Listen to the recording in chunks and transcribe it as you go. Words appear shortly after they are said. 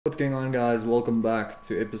going on, guys? Welcome back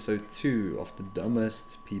to episode 2 of the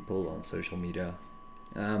dumbest people on social media.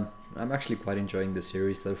 I'm actually quite enjoying the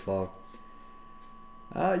series so far.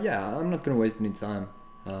 Yeah, I'm not gonna waste any time.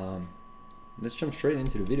 Let's jump straight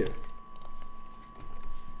into the video.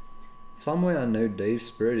 Somewhere I know Dave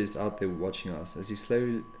Spirit is out there watching us as he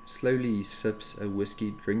slowly sips a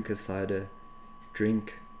whiskey, cider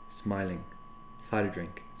drink, smiling.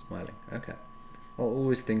 Okay. I'll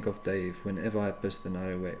always think of Dave whenever I piss the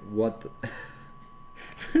night away. What the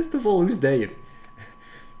First of all, who's Dave?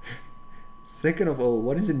 Second of all,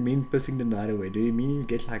 what does it mean pissing the night away? Do you mean you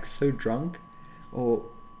get like so drunk? Or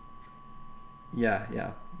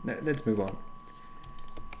yeah. Let's move on.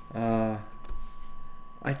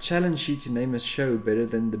 I challenge you to name a show better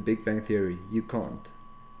than The Big Bang Theory. You can't.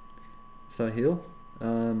 Sahil,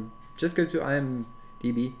 just go to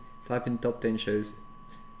IMDb, type in top 10 shows,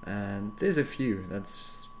 and there's a few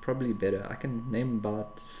that's probably better. I can name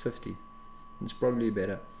about 50. It's probably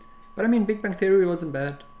better. But I mean, Big Bang Theory wasn't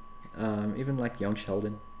bad. Even like Young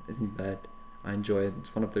Sheldon isn't bad. I enjoy it.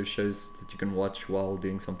 It's one of those shows that you can watch while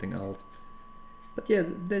doing something else. But yeah,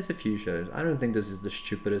 there's a few shows. I don't think this is the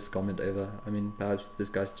stupidest comment ever. I mean, perhaps this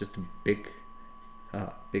guy's just a big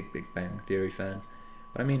Bang Theory fan.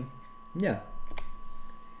 But I mean, yeah.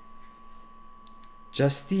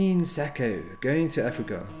 Justine Sacco, going to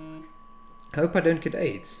Africa. Hope I don't get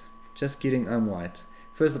AIDS. Just kidding, I'm white.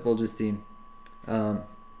 First of all, Justine,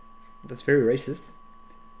 that's very racist.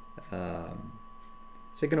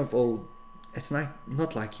 Second of all, it's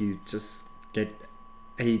not like you just get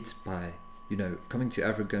AIDS by, coming to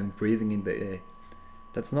Africa and breathing in the air.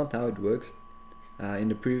 That's not how it works. In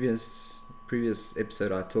the previous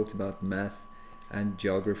episode, I talked about math and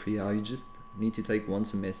geography, how you just need to take one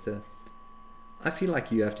semester. I feel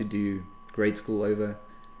like you have to do grade school over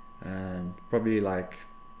and probably like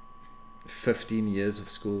 15 years of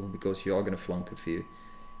school because you are going to flunk a few.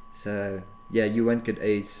 So yeah, you won't get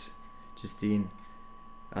AIDS, Justine.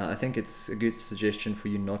 I think it's a good suggestion for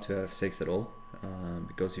you not to have sex at all,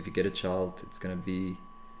 because if you get a child, it's going to be,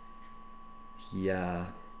 yeah,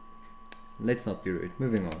 let's not be rude.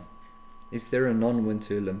 Moving on. Is there a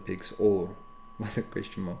non-winter Olympics or, with a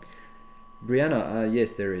question mark? Brianna,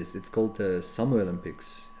 yes there is. It's called the Summer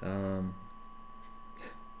Olympics.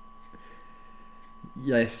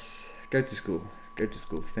 Yes, go to school,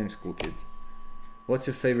 stay in school, kids. What's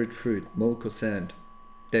your favorite fruit, milk or sand?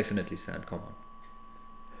 Definitely sand, come on.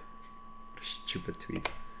 Stupid tweet.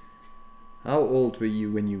 How old were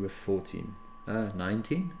you when you were 14?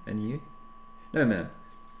 19? And you? No, man.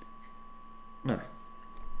 No.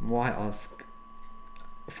 Why ask?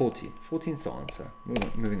 14. 14's the answer.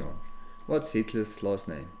 Moving on. What's Hitler's last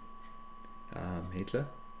name? Hitler?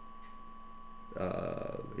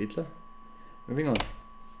 Hitler? Moving on.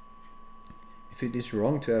 If it is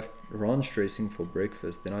wrong to have ranch dressing for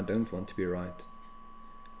breakfast, then I don't want to be right.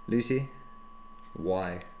 Lucy?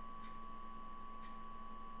 Why?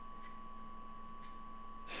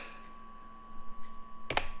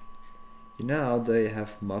 You know how they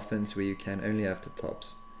have muffins where you can only have the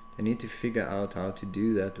tops? They need to figure out how to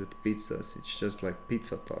do that with pizzas. It's just like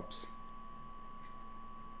pizza tops.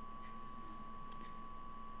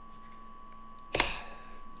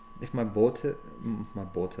 If my body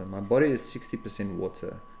is 60%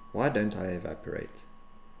 water, why don't I evaporate?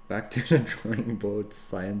 Back to the drawing board,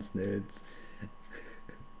 science nerds.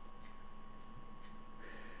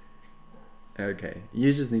 Okay,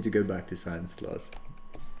 you just need to go back to science class.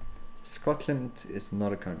 Scotland is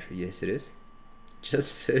not a country. Yes, it is.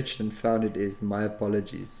 Just searched and found it is. My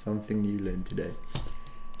apologies. Something new learned today.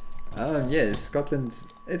 Yeah, Scotland,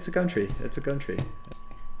 it's a country. It's a country.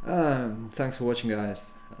 Thanks for watching,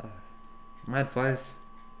 guys. My advice,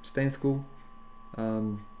 stay in school,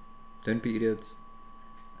 don't be idiots,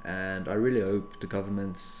 and I really hope the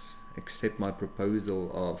governments accept my proposal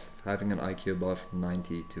of having an IQ above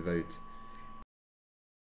 90 to vote.